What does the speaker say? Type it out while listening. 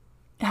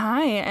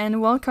Hi, and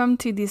welcome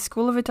to the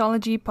School of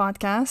Astrology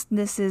podcast.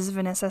 This is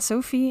Vanessa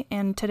Sophie,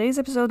 and today's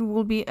episode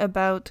will be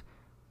about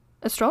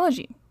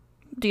astrology.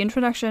 The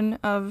introduction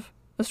of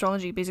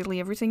astrology, basically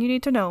everything you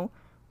need to know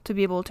to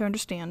be able to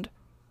understand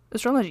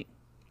astrology.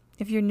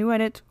 If you're new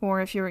at it,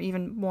 or if you're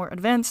even more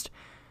advanced,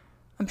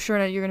 I'm sure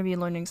that you're going to be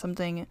learning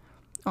something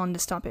on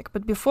this topic.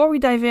 But before we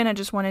dive in, I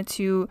just wanted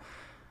to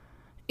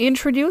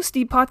introduce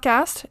the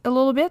podcast a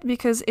little bit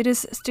because it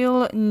is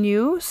still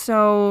new.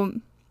 So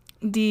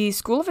the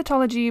School of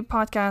Astrology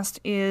podcast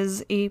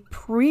is a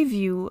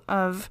preview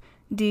of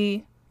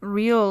the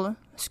real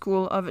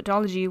School of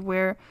Astrology,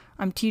 where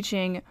I'm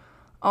teaching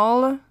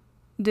all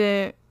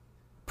the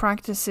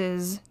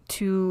practices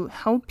to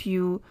help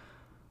you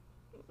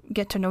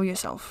get to know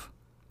yourself.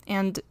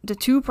 And the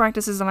two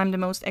practices that I'm the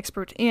most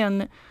expert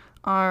in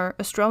are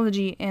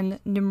astrology and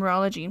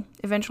numerology.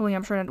 Eventually,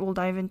 I'm sure that we'll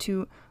dive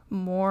into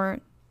more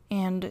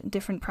and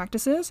different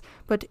practices.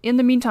 But in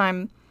the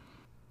meantime,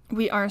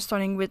 we are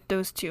starting with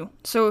those two.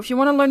 So if you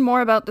want to learn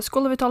more about the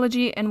School of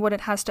Astrology and what it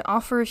has to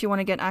offer, if you want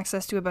to get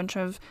access to a bunch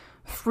of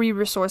free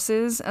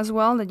resources as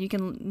well that you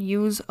can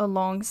use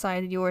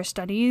alongside your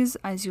studies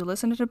as you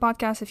listen to the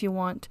podcast, if you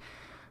want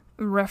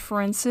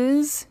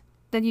references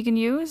that you can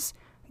use,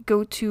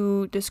 go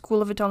to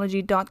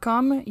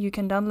theschoolofastrology.com. You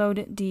can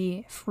download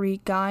the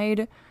free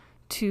guide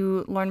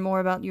to learn more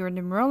about your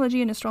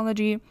numerology and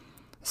astrology.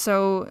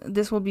 So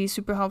this will be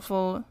super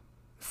helpful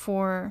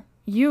for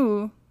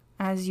you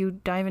as you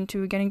dive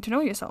into getting to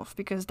know yourself,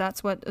 because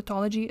that's what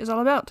astrology is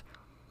all about.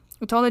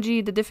 Astrology,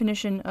 the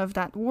definition of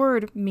that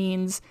word,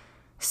 means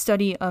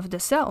study of the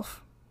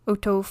self.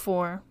 Auto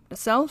for the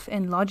self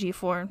and logi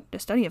for the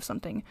study of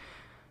something.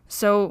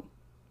 So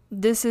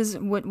this is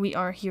what we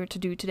are here to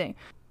do today.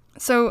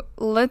 So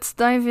let's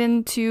dive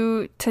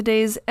into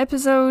today's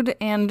episode,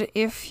 and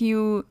if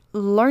you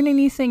learn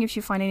anything, if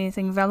you find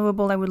anything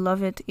valuable, I would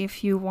love it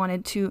if you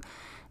wanted to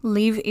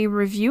leave a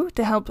review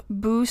to help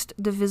boost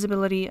the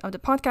visibility of the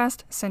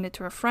podcast. Send it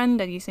to a friend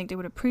that you think they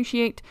would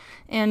appreciate,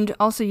 and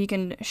also you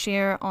can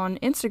share on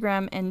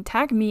Instagram and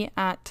tag me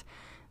at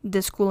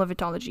the School of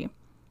Astrology.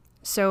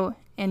 So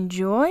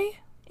enjoy,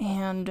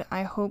 and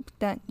I hope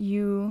that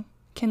you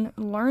can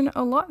learn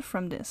a lot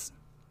from this.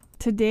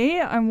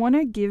 Today, I want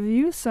to give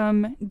you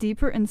some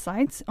deeper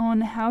insights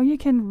on how you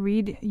can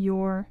read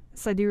your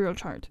sidereal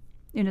chart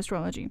in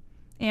astrology.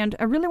 And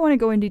I really want to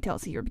go in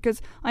details here because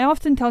I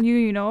often tell you,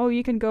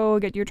 you can go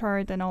get your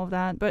chart and all of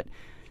that, but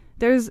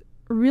there's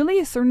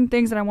really certain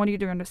things that I want you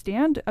to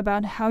understand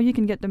about how you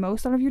can get the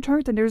most out of your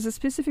chart. And there's a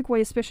specific way,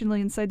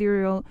 especially in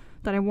sidereal,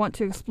 that I want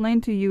to explain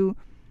to you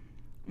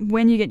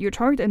when you get your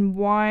chart and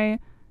why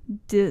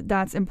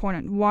that's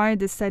important, why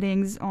the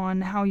settings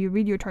on how you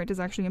read your chart is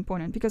actually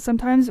important, because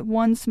sometimes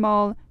one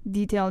small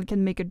detail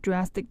can make a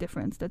drastic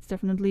difference. That's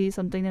definitely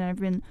something that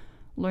I've been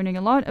learning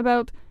a lot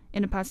about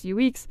in the past few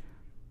weeks.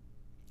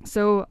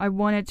 So I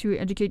wanted to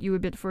educate you a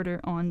bit further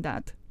on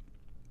that.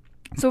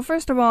 So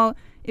first of all,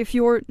 if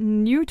you're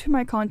new to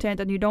my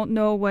content and you don't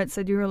know what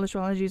sidereal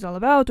astrology is all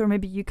about, or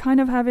maybe you kind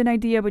of have an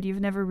idea but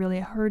you've never really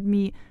heard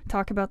me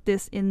talk about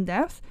this in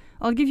depth,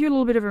 I'll give you a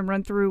little bit of a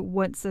run through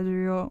what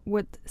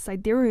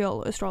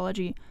sidereal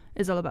astrology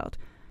is all about.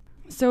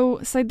 So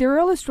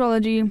sidereal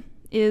astrology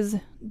is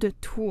the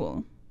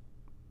tool,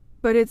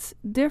 but it's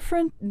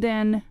different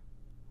than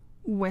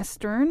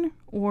Western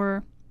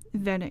or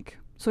Vedic.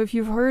 So if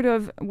you've heard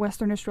of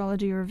Western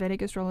astrology or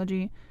Vedic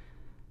astrology,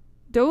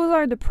 those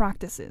are the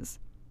practices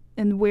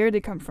and where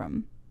they come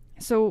from.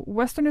 So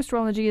Western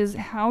astrology is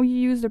how you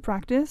use the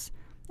practice,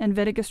 and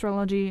Vedic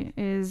astrology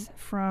is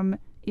from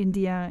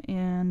India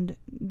and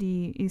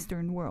the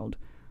Eastern world.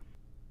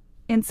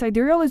 And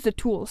sidereal is the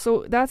tool,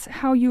 so that's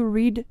how you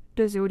read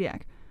the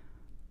zodiac.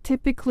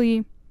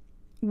 Typically,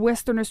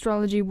 Western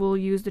astrology will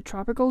use the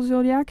tropical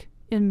zodiac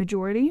in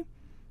majority,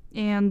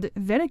 and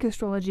Vedic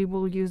astrology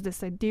will use the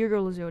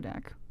sidereal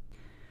zodiac.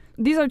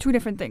 These are two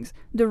different things.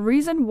 The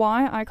reason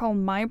why I call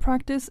my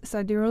practice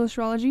sidereal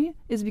astrology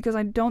is because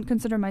I don't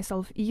consider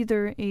myself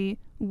either a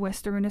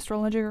Western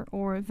astrologer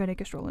or a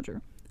Vedic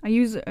astrologer. I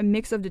use a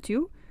mix of the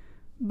two,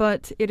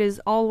 but it is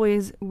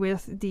always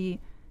with the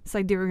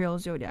sidereal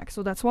zodiac.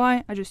 So that's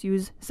why I just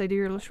use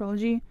sidereal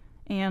astrology,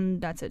 and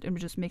that's it. It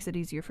just makes it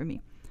easier for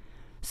me.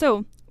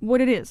 So,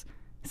 what it is.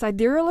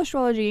 Sidereal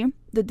astrology,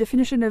 the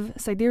definition of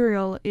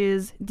sidereal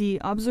is the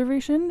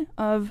observation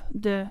of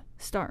the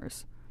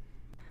stars.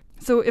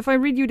 So if I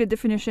read you the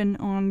definition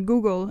on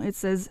Google, it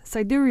says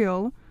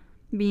sidereal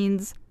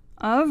means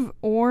of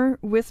or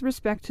with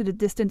respect to the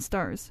distant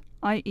stars,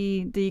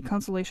 i.e. the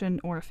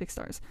constellation or fixed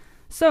stars.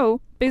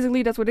 So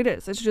basically that's what it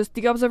is. It's just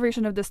the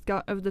observation of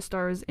the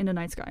stars in the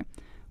night sky,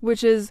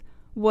 which is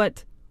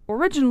what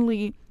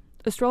originally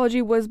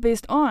astrology was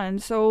based on.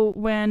 So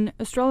when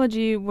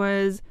astrology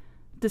was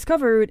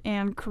discovered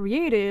and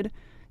created,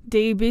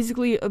 they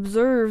basically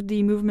observed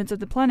the movements of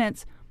the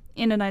planets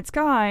in the night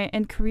sky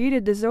and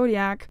created the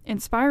zodiac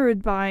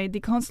inspired by the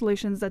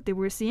constellations that they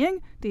were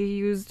seeing. They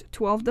used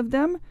 12 of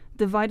them,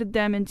 divided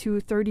them into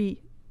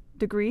 30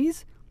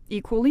 degrees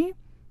equally,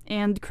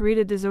 and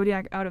created the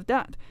zodiac out of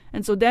that.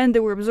 And so then they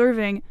were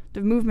observing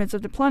the movements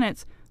of the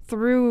planets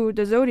through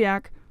the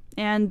zodiac,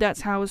 and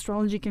that's how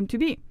astrology came to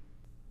be.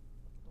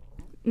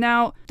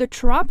 Now, the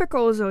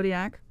tropical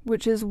zodiac,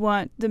 which is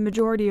what the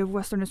majority of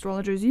Western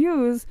astrologers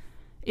use,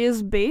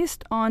 is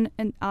based on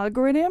an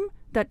algorithm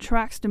that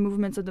tracks the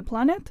movements of the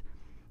planet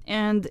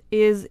and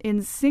is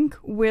in sync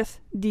with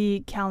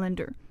the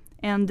calendar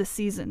and the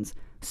seasons,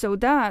 so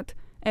that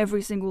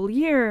every single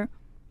year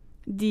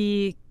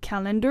the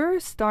calendar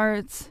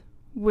starts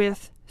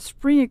with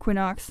spring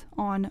equinox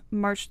on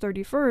March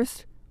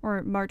 31st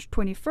or March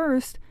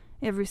 21st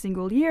every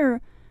single year,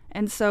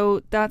 and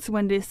so that's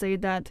when they say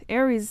that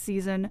Aries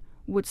season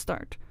would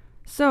start.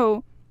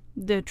 So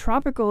the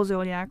tropical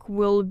zodiac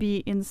will be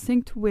in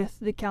sync with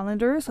the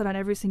calendar so that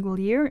every single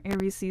year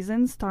Aries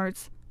season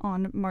starts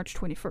on March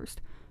 21st.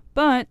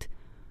 But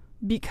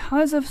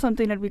because of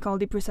something that we call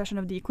the precession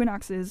of the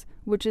equinoxes,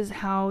 which is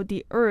how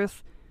the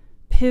Earth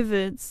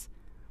pivots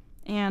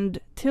and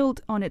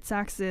tilt on its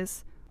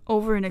axis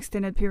over an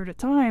extended period of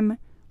time,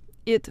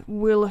 it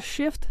will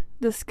shift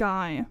the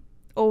sky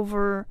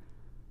over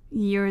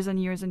years and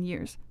years and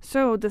years.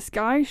 So the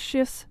sky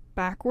shifts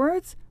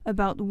backwards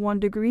about 1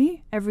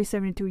 degree every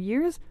 72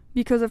 years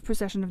because of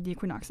precession of the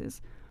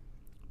equinoxes.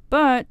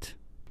 But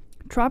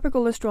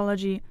tropical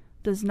astrology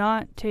does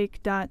not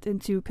take that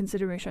into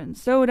consideration.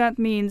 So that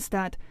means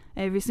that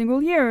every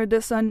single year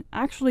the sun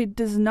actually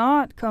does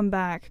not come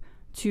back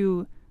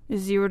to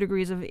 0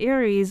 degrees of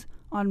Aries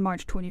on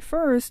March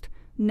 21st.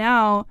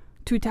 Now,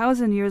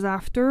 2,000 years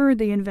after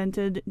they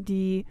invented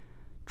the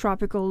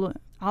tropical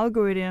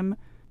algorithm,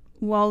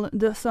 while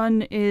the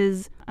sun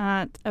is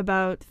at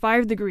about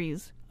 5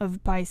 degrees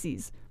of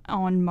Pisces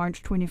on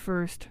March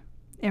 21st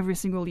every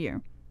single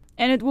year.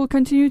 And it will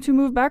continue to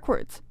move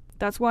backwards.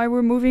 That's why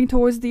we're moving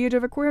towards the age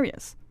of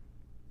Aquarius,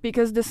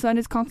 because the sun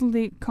is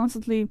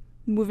constantly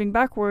moving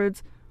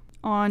backwards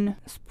on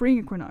spring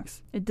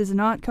equinox. It does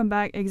not come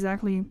back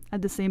exactly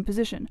at the same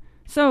position.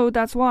 So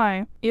that's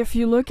why if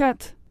you look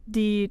at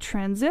the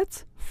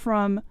transits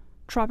from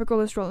tropical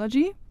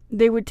astrology,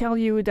 they would tell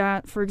you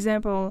that, for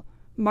example,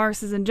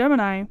 Mars is in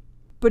Gemini,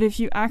 but if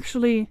you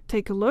actually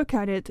take a look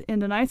at it in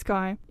the night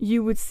sky,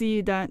 you would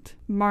see that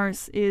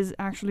Mars is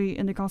actually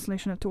in the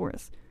constellation of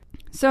Taurus.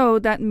 So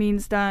that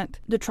means that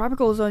the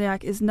tropical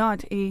zodiac is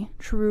not a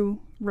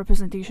true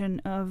representation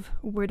of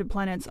where the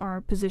planets are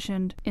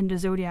positioned in the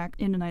zodiac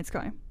in the night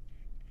sky.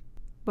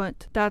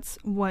 But that's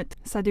what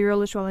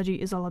sidereal astrology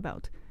is all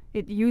about.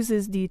 It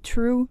uses the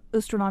true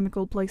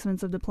astronomical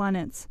placements of the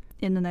planets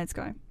in the night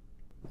sky.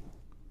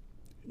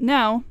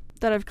 Now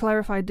that I've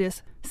clarified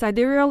this,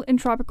 sidereal and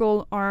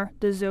tropical are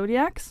the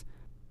zodiacs,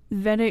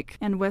 Vedic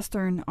and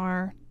Western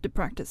are the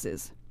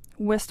practices.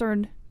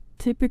 Western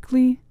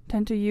typically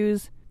tend to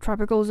use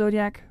tropical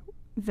zodiac,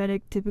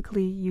 Vedic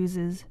typically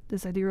uses the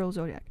sidereal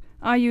zodiac.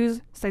 I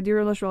use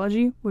sidereal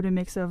astrology with a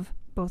mix of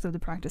both of the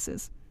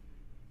practices.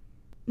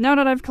 Now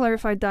that I've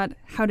clarified that,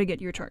 how to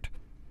get your chart?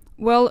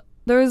 Well,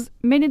 there's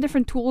many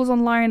different tools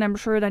online. I'm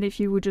sure that if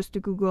you would just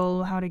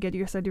Google how to get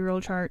your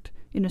sidereal chart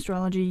in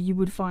astrology, you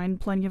would find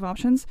plenty of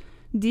options.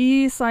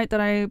 The site that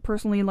I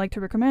personally like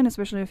to recommend,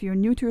 especially if you're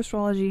new to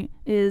astrology,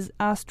 is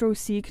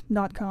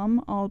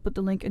astroseek.com. I'll put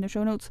the link in the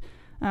show notes.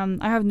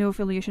 I have no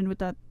affiliation with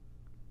that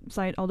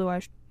site, although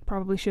I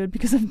probably should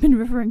because I've been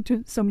referring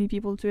to so many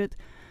people to it.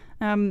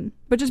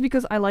 But just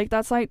because I like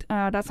that site,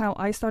 that's how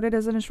I started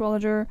as an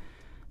astrologer.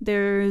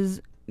 There's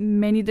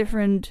many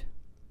different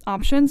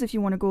options if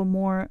you want to go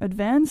more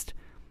advanced,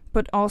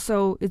 but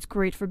also it's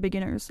great for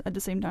beginners at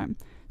the same time.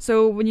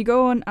 So when you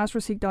go on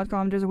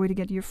astroseek.com, there's a way to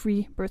get your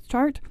free birth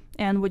chart,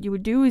 and what you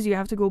would do is you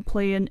have to go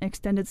play in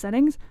extended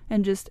settings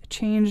and just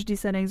change the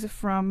settings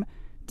from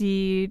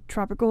the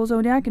tropical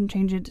zodiac and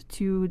change it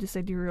to the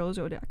sidereal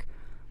zodiac.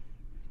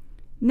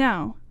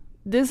 Now,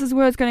 this is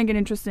where it's going to get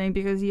interesting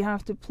because you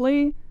have to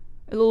play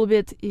a little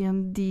bit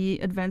in the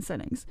advanced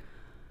settings.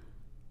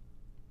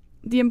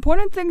 The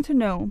important thing to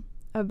know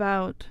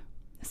about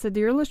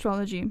sidereal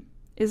astrology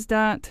is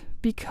that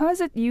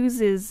because it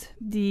uses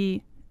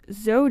the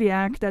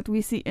zodiac that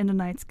we see in the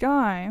night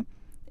sky,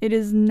 it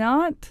is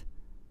not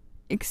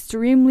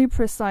extremely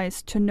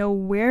precise to know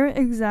where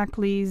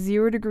exactly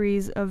 0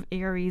 degrees of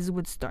Aries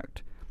would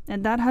start.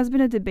 And that has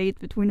been a debate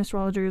between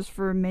astrologers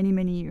for many,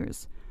 many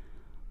years.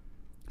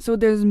 So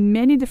there's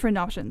many different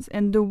options,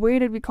 and the way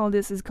that we call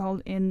this is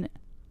called in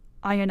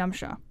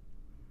Ayanamsha.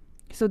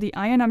 So the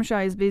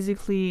Ayanamsha is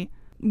basically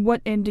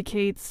what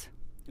indicates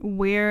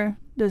where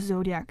the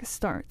zodiac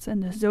starts,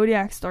 and the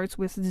zodiac starts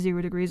with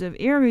 0 degrees of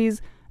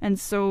Aries, and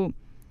so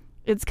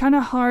it's kind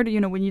of hard,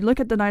 when you look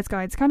at the night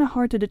sky, it's kind of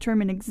hard to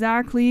determine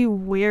exactly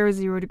where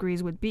 0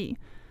 degrees would be.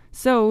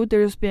 So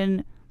there's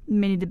been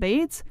many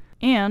debates,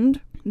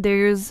 and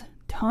there's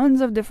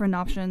tons of different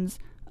options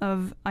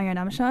of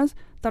Ayanamshas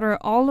that are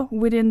all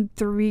within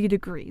 3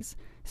 degrees.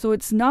 So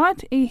it's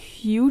not a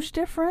huge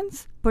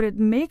difference, but it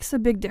makes a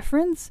big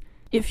difference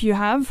if you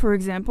have, for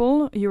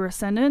example, your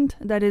ascendant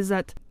that is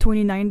at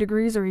 29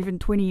 degrees or even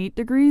 28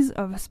 degrees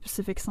of a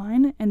specific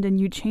sign, and then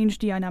you change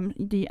the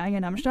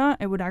Ayanamsha,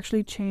 it would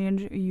actually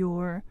change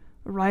your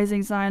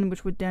rising sign,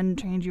 which would then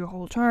change your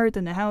whole chart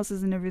and the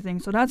houses and everything.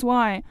 So that's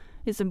why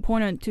it's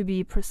important to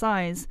be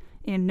precise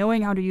in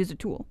knowing how to use a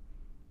tool.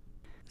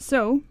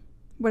 So,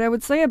 what I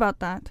would say about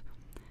that,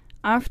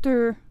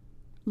 after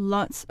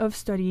lots of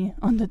study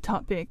on the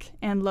topic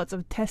and lots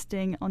of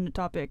testing on the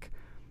topic,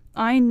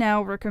 I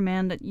now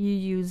recommend that you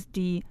use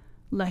the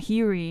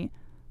Lahiri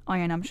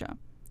Ayanamsha,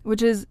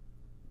 which is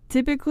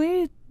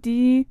typically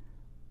the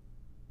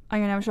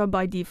Ayanamsha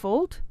by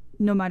default,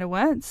 no matter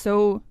what.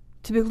 So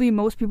typically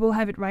most people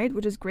have it right,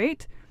 which is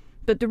great.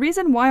 But the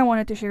reason why I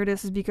wanted to share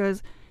this is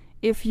because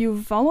if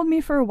you've followed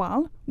me for a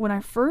while, when I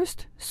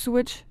first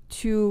switched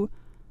to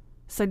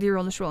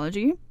Sidereal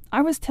astrology,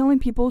 I was telling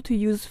people to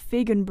use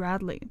Fagan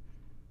Bradley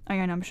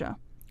Ayanamsha,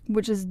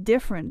 which is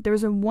different.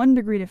 There's a 1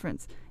 degree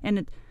difference, and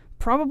it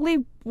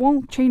probably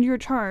won't change your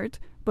chart,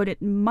 but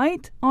it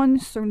might on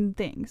certain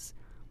things.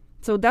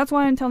 So that's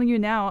why I'm telling you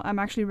now I'm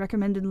actually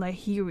recommended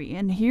Lahiri,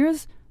 and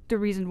here's the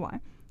reason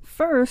why.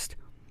 First,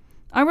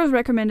 I was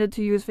recommended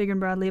to use Fagan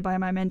Bradley by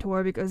my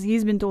mentor because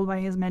he's been told by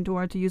his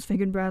mentor to use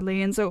Fagan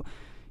Bradley, and so,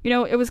 you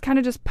know, it was kind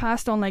of just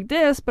passed on like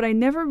this, but I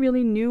never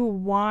really knew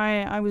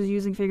why I was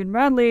using Fagan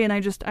Bradley, and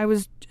I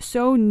was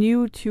so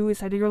new to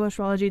sidereal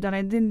astrology that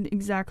I didn't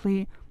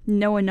exactly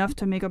know enough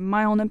to make up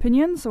my own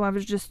opinion, so I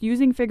was just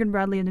using Fagan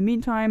Bradley in the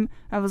meantime.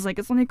 I was like,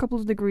 it's only a couple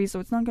of degrees, so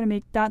it's not going to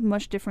make that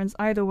much difference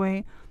either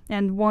way,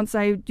 and once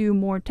I do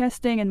more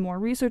testing and more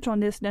research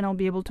on this, then I'll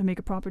be able to make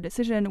a proper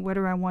decision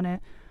whether I want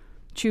to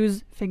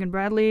choose Fagan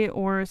Bradley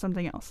or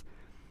something else.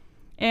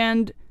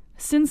 And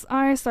since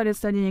I started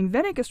studying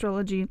Vedic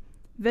astrology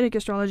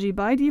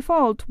by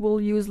default will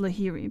use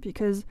Lahiri,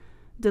 because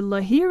the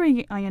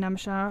Lahiri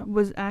Ayanamsha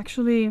was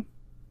actually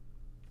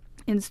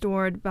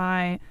instaured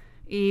by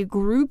a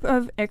group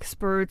of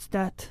experts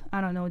that,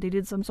 I don't know, they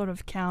did some sort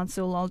of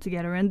council all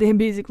together, and they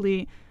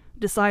basically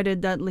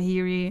decided that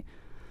Lahiri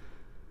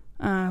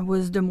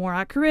was the more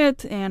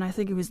accurate, and I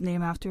think it was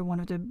named after one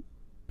of the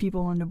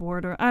people on the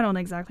board, or I don't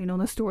exactly know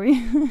the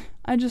story.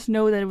 I just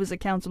know that it was a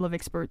council of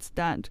experts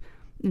that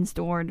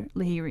instaured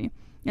Lahiri.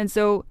 And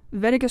so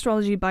Vedic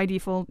astrology by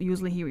default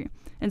used Lahiri.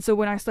 And so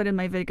when I started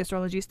my Vedic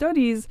astrology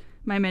studies,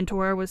 my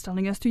mentor was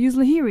telling us to use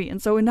Lahiri.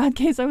 And so in that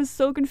case, I was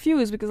so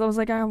confused because I was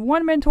like, I have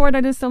one mentor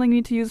that is telling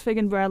me to use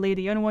Fagan Bradley,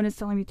 the other one is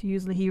telling me to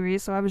use Lahiri.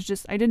 So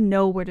I didn't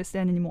know where to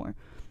stand anymore.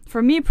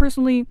 For me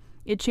personally,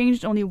 it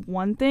changed only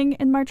one thing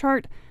in my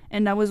chart,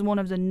 and that was one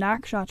of the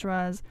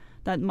nakshatras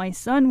that my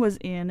sun was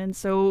in. And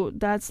so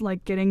that's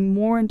like getting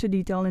more into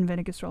detail in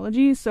Vedic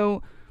astrology.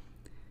 So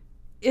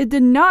it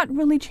did not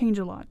really change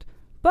a lot.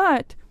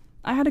 But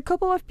I had a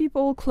couple of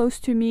people close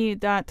to me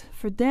that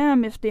for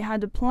them, if they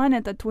had the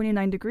planet at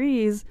 29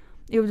 degrees,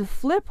 it would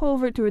flip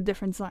over to a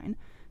different sign.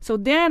 So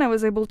then I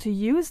was able to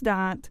use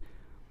that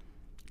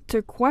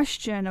to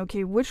question,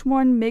 okay, which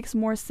one makes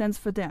more sense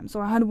for them.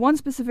 So I had one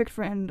specific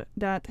friend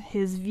that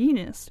his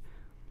Venus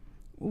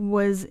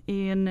was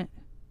in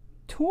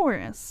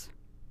Taurus,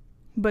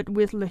 but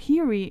with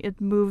Lahiri, it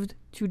moved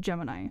to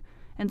Gemini.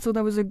 And so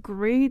that was a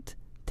great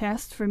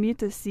test for me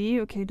to see,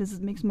 okay, does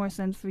it make more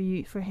sense for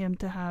him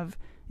to have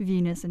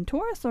Venus in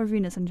Taurus or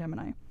Venus in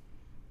Gemini?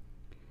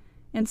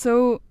 And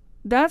so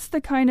that's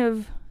the kind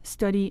of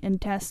study and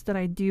test that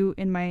I do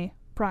in my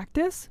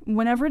practice.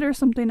 Whenever there's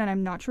something that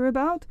I'm not sure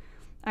about,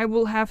 I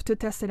will have to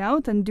test it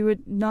out and do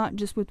it not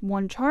just with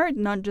one chart,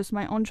 not just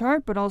my own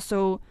chart, but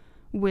also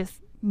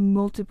with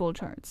multiple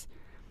charts.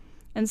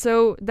 And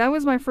so that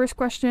was my first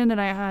question.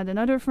 And I had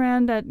another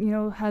friend that,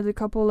 had a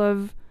couple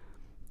of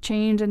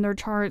change in their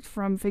chart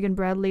from Fagan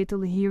Bradley to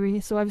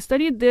Lahiri. So I've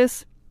studied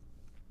this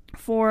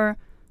for a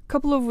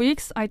couple of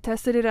weeks. I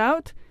tested it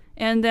out,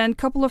 and then a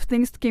couple of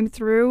things came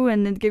through,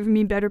 and it gave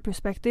me better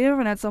perspective.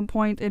 And at some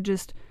point, it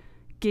just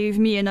gave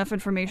me enough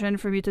information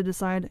for me to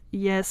decide,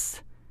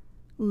 yes,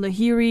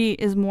 Lahiri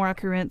is more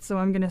accurate, so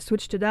I'm going to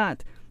switch to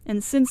that.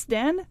 And since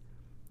then,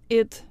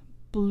 it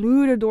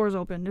blew the doors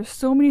open. There's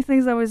so many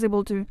things I was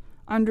able to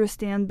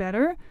understand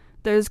better.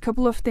 There's a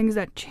couple of things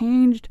that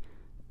changed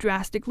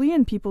drastically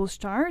in people's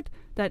chart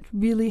that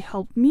really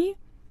helped me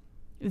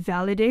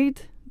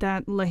validate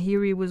that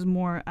Lahiri was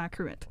more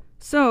accurate.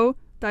 So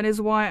that is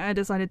why I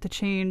decided to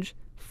change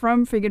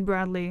from Fagan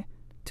Bradley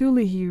to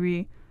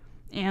Lahiri.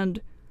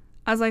 And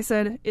as I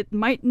said, it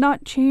might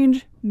not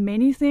change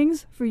many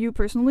things for you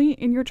personally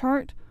in your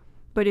chart,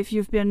 but if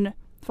you've been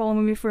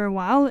following me for a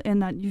while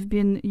and that you've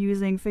been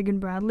using Fagan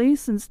Bradley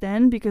since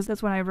then, because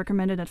that's what I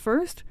recommended at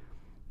first,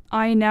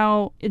 I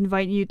now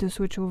invite you to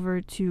switch over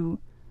to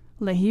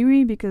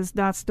Lahiri, because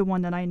that's the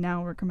one that I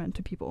now recommend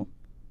to people.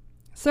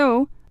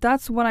 So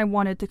that's what I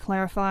wanted to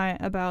clarify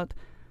about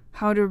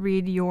how to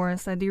read your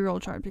sidereal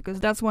chart, because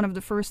that's one of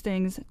the first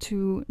things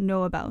to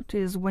know about,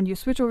 is when you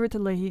switch over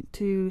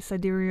to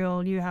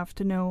sidereal, you have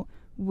to know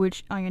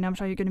which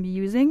Ayanamsha you're going to be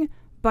using.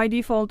 By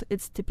default,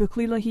 it's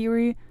typically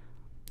Lahiri.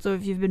 So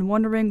if you've been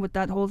wondering what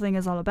that whole thing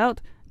is all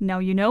about, now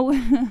you know.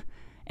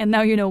 And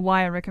now you know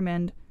why I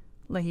recommend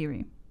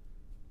Lahiri.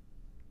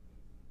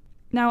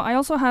 Now, I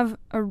also have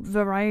a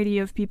variety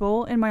of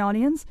people in my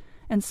audience,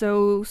 and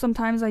so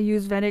sometimes I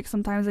use Vedic,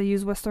 sometimes I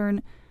use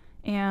Western,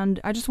 And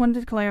I just wanted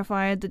to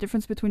clarify the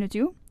difference between the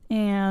two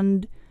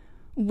and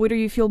whether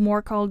you feel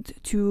more called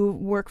to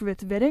work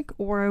with Vedic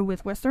or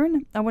with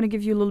Western. I want to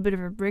give you a little bit of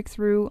a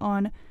breakthrough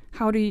on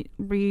how to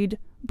read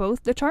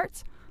both the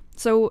charts.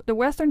 So the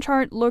Western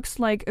chart looks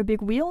like a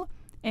big wheel,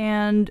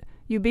 and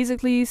you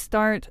basically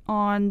start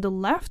on the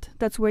left.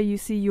 That's where you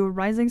see your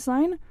rising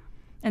sign.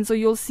 And so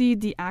you'll see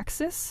the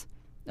axis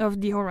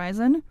of the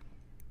horizon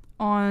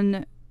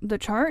on the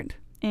chart,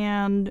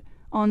 and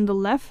on the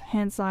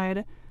left-hand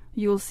side,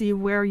 you'll see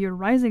where your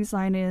rising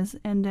sign is,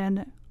 and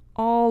then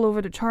all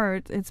over the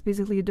chart, it's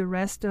basically the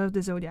rest of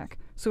the zodiac.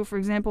 So for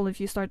example, if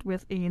you start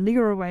with a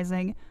Leo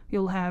rising,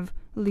 you'll have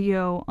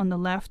Leo on the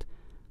left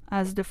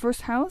as the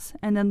first house,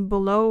 and then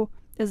below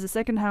is the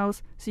second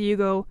house, so you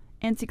go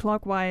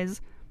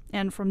anti-clockwise,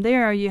 and from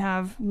there you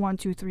have 1,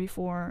 2, 3,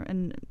 4,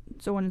 and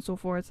so on and so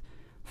forth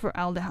for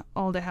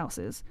all the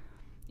houses.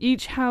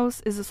 Each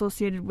house is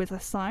associated with a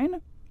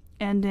sign,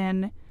 and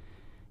then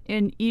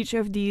in each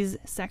of these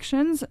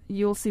sections,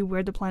 you'll see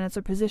where the planets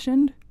are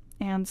positioned.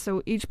 And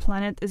so each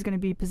planet is going to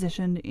be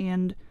positioned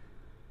in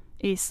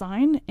a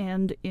sign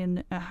and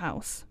in a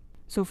house.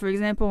 So for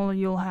example,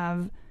 you'll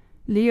have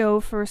Leo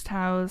first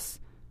house,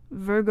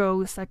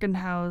 Virgo second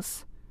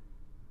house,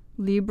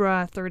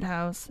 Libra third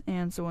house,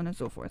 and so on and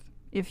so forth.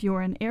 If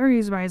you're an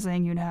Aries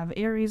rising, you'd have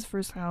Aries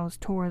first house,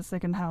 Taurus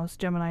second house,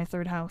 Gemini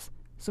third house,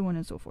 so on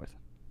and so forth.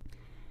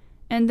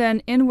 And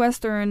then in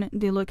Western,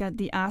 they look at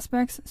the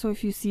aspects. So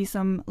if you see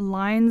some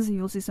lines,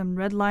 you'll see some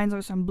red lines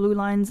or some blue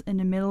lines in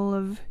the middle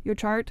of your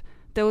chart.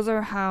 Those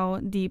are how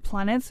the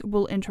planets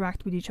will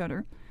interact with each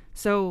other.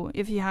 So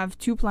if you have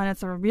two planets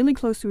that are really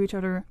close to each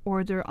other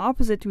or they're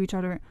opposite to each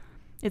other,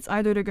 it's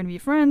either they're going to be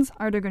friends,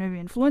 either going to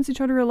influence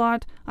each other a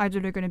lot, either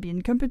they're going to be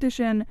in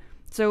competition.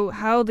 So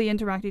how they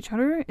interact with each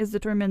other is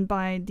determined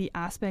by the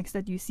aspects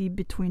that you see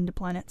between the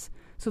planets.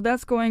 So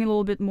that's going a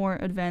little bit more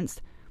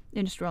advanced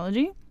in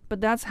astrology. But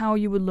that's how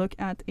you would look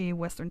at a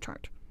Western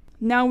chart.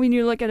 Now when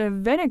you look at a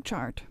Vedic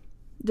chart,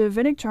 the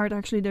Vedic chart,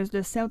 actually there's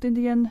the South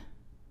Indian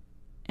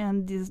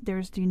and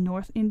there's the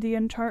North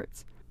Indian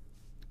charts.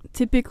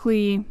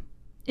 Typically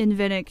in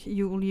Vedic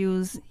you will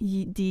use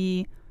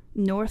the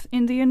North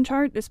Indian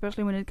chart,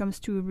 especially when it comes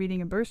to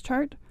reading a birth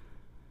chart.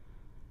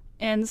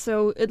 And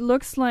so it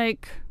looks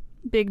like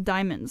big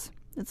diamonds.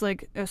 It's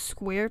like a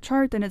square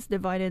chart and it's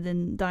divided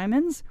in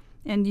diamonds.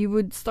 And you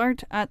would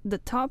start at the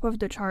top of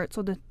the chart,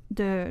 so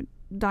the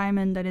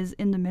diamond that is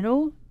in the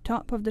middle,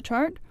 top of the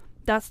chart,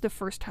 that's the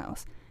first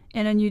house.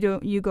 And then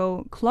you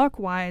go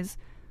clockwise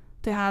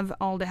to have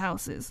all the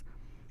houses.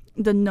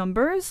 The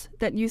numbers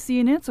that you see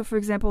in it, so for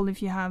example,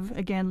 if you have,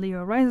 again,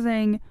 Leo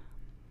rising,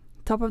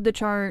 top of the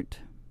chart,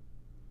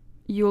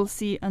 you'll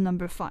see a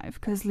number 5,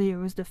 because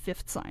Leo is the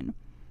 5th sign.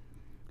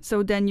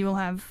 So then you'll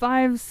have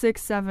 5,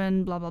 6,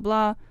 7, blah, blah,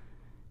 blah,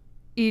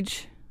 in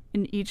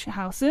each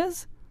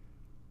houses.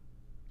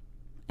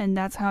 And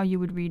that's how you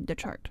would read the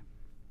chart.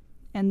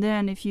 And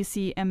then if you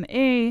see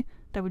MA,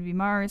 that would be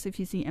Mars. If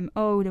you see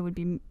MO, that would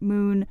be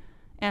Moon,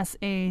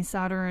 SA,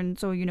 Saturn.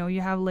 So, you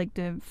have like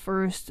the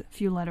first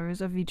few letters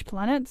of each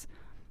planet.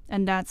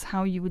 And that's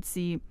how you would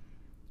see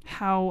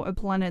how a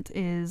planet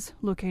is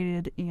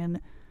located in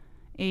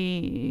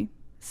a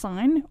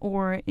sign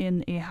or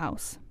in a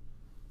house.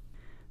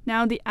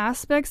 Now, the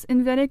aspects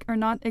in Vedic are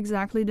not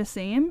exactly the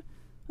same.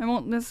 I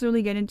won't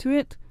necessarily get into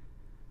it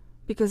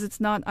because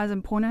it's not as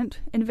important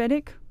in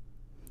Vedic,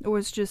 or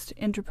it's just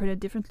interpreted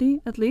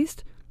differently, at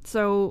least.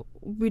 So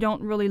we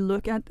don't really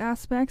look at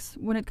aspects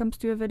when it comes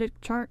to a Vedic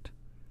chart.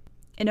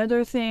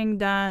 Another thing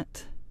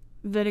that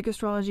Vedic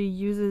astrology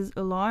uses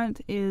a lot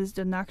is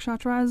the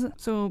nakshatras.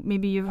 So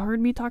maybe you've heard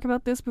me talk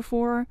about this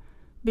before.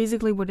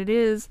 Basically what it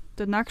is,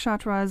 the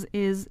nakshatras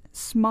is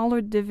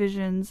smaller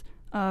divisions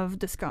of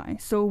the sky.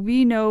 So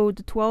we know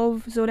the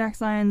 12 zodiac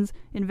signs.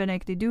 In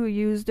Vedic they do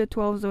use the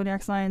 12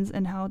 zodiac signs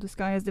and how the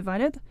sky is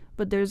divided,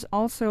 but there's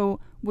also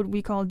what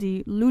we call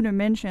the lunar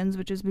mentions,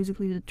 which is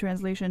basically the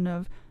translation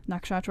of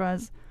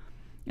nakshatras.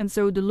 And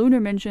so the lunar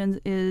mentions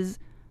is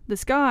the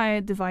sky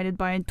divided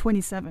by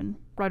 27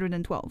 rather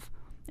than 12.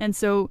 And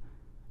so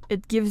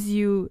it gives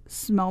you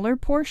smaller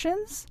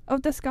portions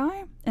of the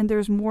sky, and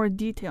there's more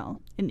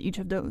detail in each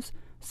of those.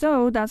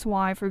 So that's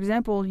why, for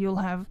example, you'll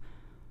have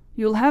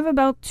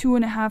about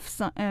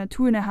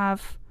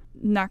 2.5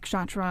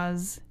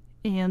 nakshatras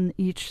in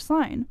each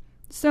sign.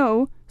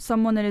 So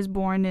someone that is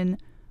born in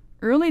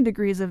early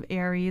degrees of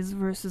Aries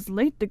versus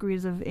late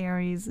degrees of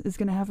Aries is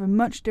going to have a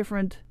much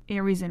different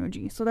Aries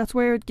energy. So that's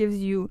where it gives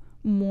you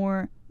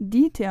more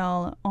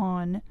detail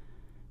on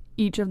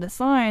each of the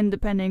sign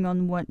depending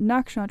on what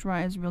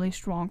nakshatra is really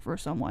strong for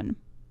someone.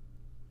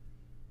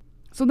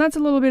 So that's a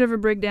little bit of a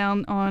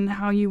breakdown on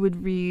how you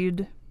would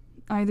read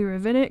either a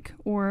Vedic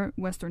or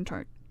Western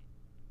chart.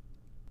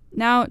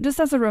 Now, just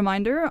as a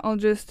reminder, I'll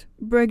just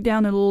break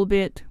down a little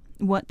bit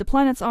what the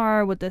planets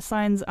are, what the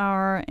signs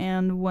are,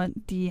 and what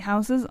the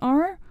houses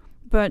are.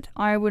 But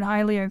I would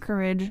highly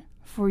encourage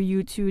for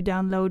you to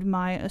download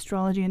my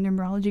astrology and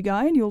numerology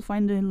guide. You'll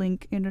find the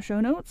link in the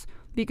show notes.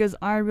 because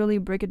I really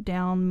break it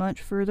down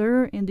much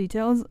further in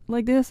details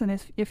like this. And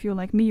if you're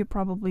like me, you're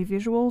probably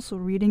visual, so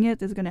reading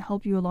it is going to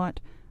help you a lot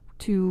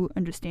to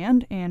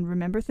understand and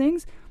remember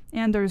things.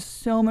 And there's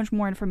so much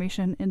more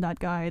information in that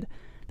guide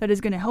that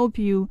is going to help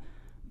you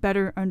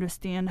better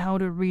understand how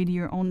to read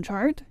your own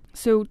chart.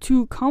 So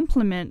to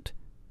complement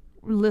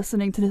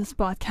listening to this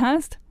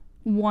podcast,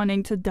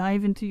 wanting to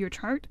dive into your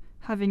chart,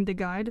 having the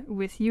guide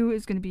with you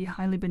is going to be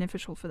highly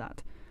beneficial for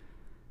that.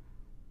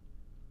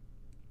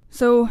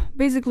 So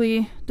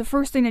basically, the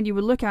first thing that you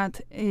would look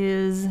at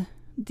is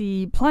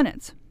the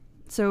planets.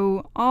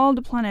 So all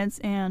the planets,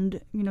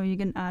 and you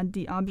can add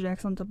the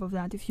objects on top of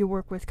that if you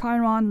work with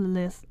Chiron,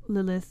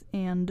 Lilith,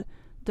 and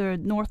the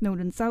North Node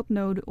and South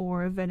Node,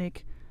 or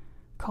Vedic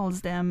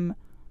calls them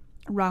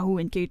Rahu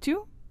and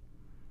Ketu.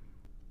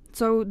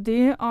 So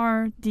they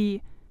are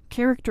the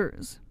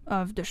characters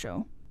of the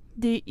show.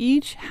 They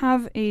each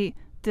have a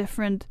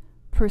different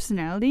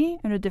personality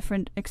and a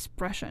different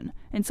expression.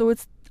 And so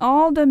it's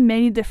all the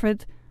many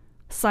different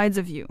sides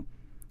of you.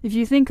 If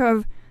you think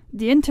of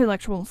the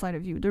intellectual side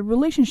of you, the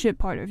relationship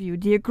part of you,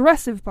 the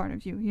aggressive part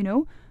of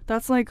you,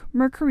 that's like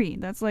Mercury.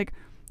 That's like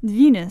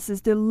Venus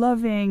is the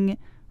loving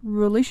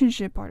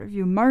relationship part of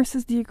you. Mars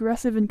is the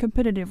aggressive and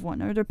competitive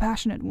one, or the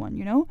passionate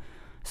one,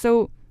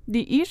 So they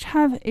each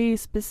have a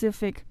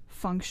specific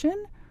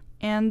function,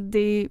 and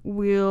they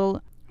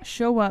will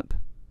show up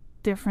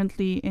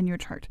differently in your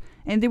chart.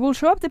 And they will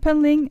show up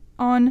depending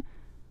on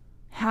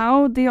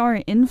how they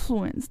are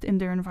influenced in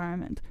their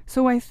environment.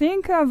 So I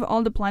think of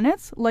all the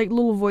planets like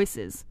little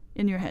voices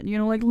in your head,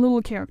 like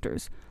little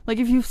characters. Like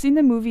if you've seen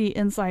the movie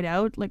Inside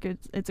Out, like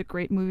it's a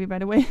great movie, by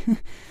the way.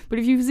 But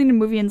if you've seen the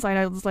movie Inside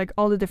Out, it's like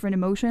all the different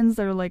emotions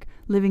that are like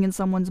living in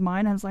someone's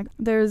mind. And it's like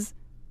there's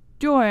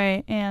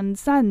joy and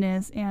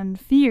sadness and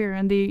fear,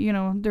 and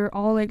they're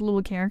all like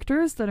little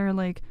characters that are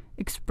like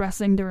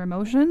expressing their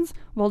emotions.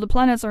 Well, the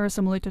planets are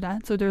similar to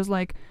that. So there's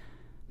like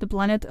the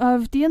planet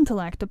of the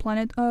intellect, the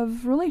planet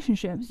of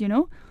relationships,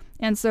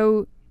 And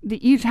so they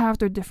each have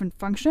their different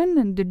function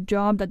and the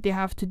job that they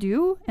have to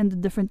do, and the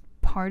different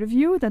part of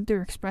you that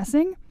they're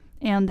expressing.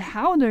 And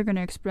how they're going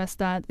to express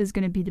that is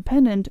going to be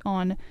dependent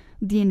on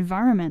the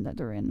environment that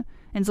they're in.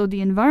 And so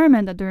the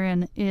environment that they're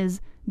in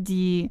is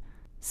the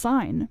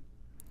sign.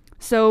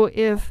 So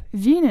if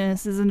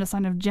Venus is in the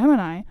sign of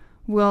Gemini,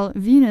 well,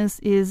 Venus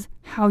is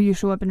how you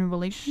show up in a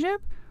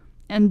relationship,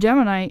 and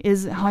Gemini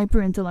is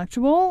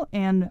hyper-intellectual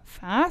and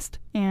fast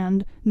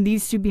and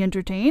needs to be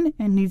entertained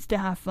and needs to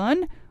have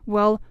fun.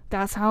 Well,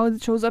 that's how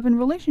it shows up in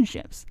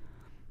relationships.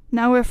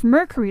 Now, if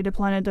Mercury, the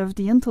planet of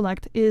the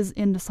intellect, is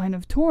in the sign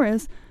of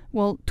Taurus,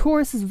 well,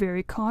 Taurus is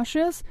very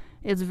cautious,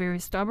 it's very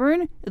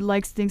stubborn, it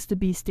likes things to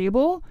be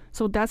stable,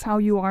 so that's how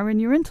you are in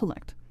your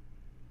intellect.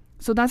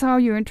 So that's how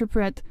you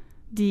interpret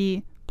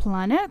the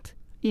planet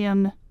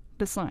in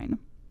the sign.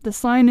 The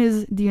sign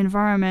is the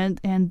environment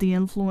and the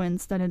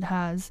influence that it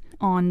has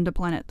on the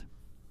planet.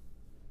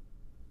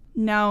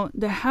 Now,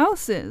 the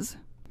houses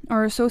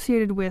are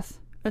associated with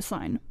a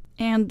sign,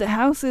 and the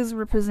houses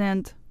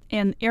represent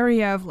an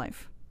area of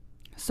life.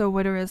 So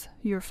whether it's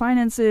your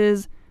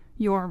finances,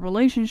 your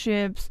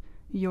relationships,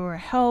 your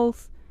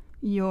health,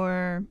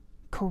 your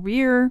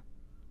career,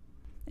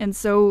 and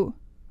so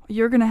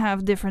you're going to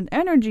have different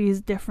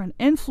energies, different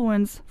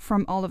influence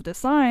from all of the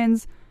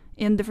signs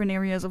in different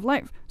areas of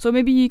life. So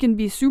maybe you can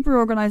be super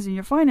organized in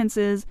your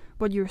finances,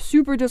 but you're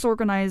super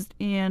disorganized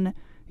in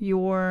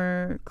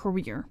your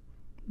career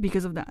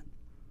because of that.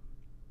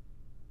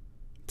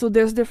 So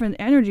there's different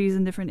energies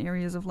in different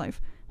areas of life,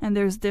 and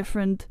there's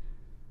different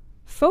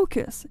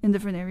focus in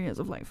different areas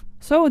of life.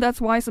 So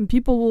that's why some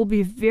people will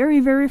be very,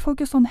 very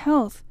focused on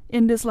health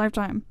in this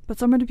lifetime, but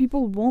some other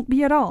people won't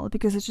be at all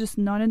because it's just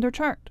not in their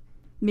chart.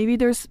 Maybe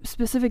there's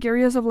specific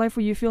areas of life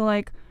where you feel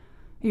like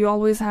you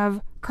always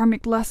have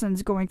karmic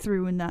lessons going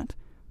through in that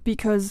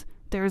because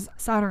there's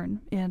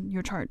Saturn in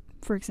your chart,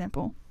 for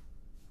example.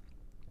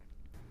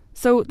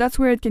 So that's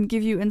where it can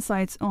give you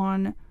insights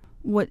on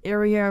what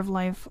area of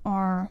life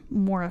are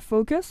more a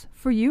focus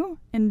for you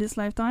in this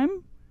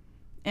lifetime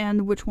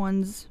and which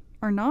ones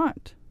are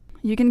not.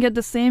 You can get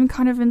the same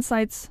kind of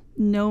insights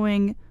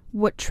knowing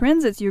what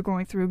transits you're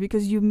going through,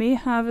 because you may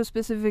have a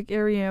specific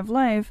area of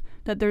life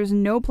that there's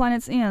no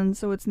planets in,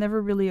 so it's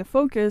never really a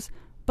focus,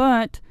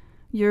 but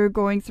you're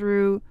going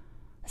through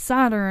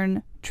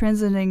Saturn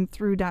transiting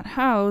through that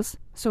house,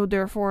 so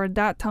therefore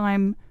that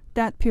time,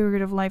 that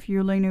period of life,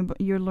 you're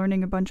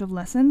learning a bunch of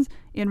lessons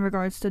in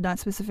regards to that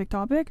specific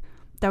topic.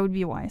 That would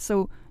be why.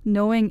 So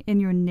knowing in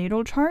your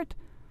natal chart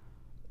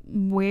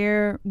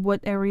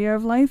what area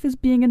of life is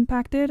being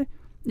impacted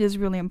is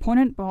really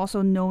important, but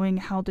also knowing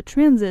how the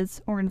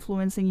transits are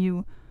influencing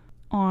you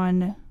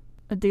on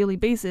a daily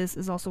basis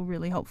is also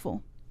really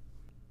helpful.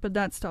 But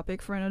that's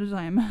topic for another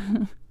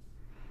time.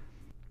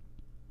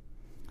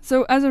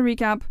 So as a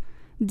recap,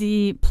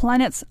 the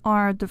planets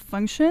are the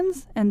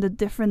functions and the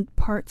different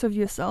parts of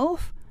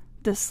yourself.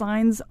 The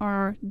signs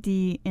are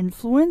the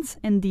influence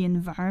and the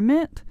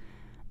environment,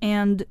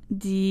 and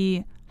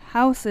the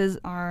houses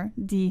are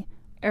the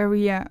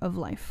area of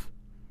life.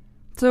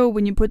 So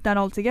when you put that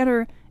all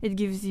together, it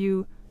gives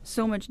you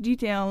so much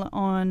detail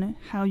on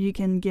how you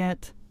can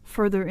get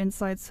further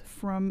insights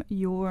from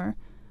your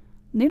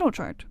natal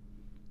chart.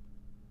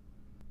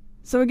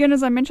 So again,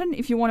 as I mentioned,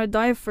 if you want to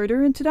dive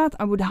further into that,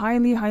 I would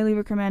highly, highly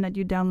recommend that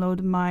you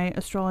download my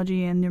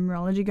astrology and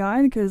numerology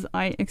guide, because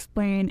I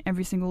explain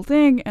every single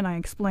thing, and I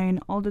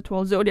explain all the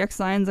 12 zodiac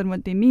signs and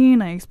what they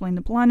mean. I explain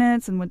the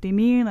planets and what they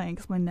mean. I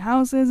explain the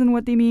houses and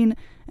what they mean.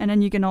 And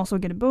then you can also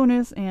get a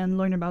bonus and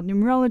learn about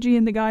numerology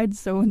in the guide,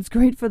 so it's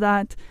great for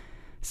that.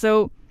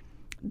 So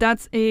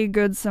that's a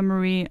good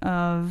summary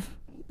of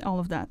all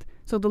of that.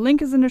 So the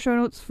link is in the show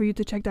notes for you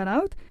to check that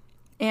out.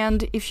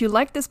 And if you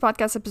liked this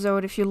podcast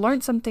episode, if you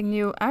learned something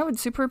new, I would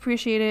super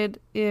appreciate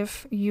it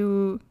if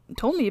you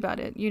told me about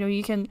it.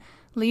 You can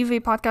leave a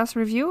podcast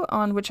review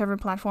on whichever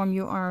platform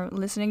you are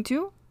listening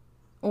to,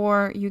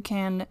 or you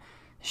can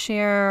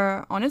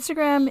share on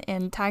Instagram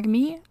and tag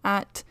me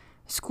at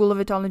School of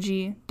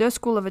Astrology, the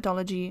School of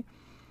Astrology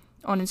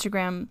on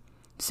Instagram.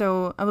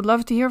 So I would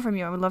love to hear from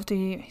you. I would love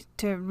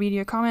to read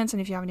your comments, and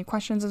if you have any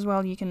questions as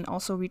well, you can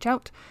also reach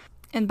out.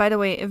 And by the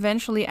way,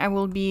 eventually I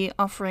will be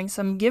offering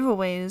some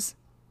giveaways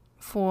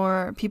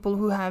for people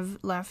who have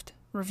left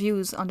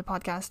reviews on the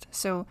podcast.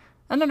 So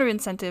another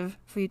incentive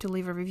for you to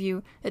leave a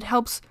review. It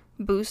helps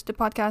boost the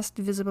podcast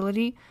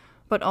visibility,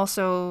 but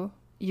also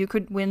you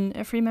could win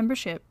a free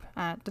membership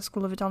at the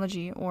School of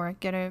Astrology, or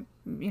get a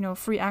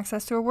free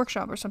access to a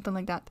workshop or something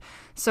like that.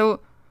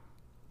 So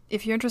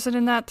if you're interested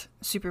in that,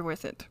 super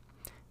worth it.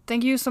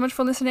 Thank you so much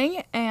for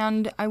listening,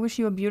 and I wish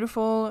you a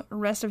beautiful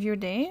rest of your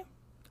day.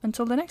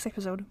 Until the next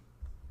episode.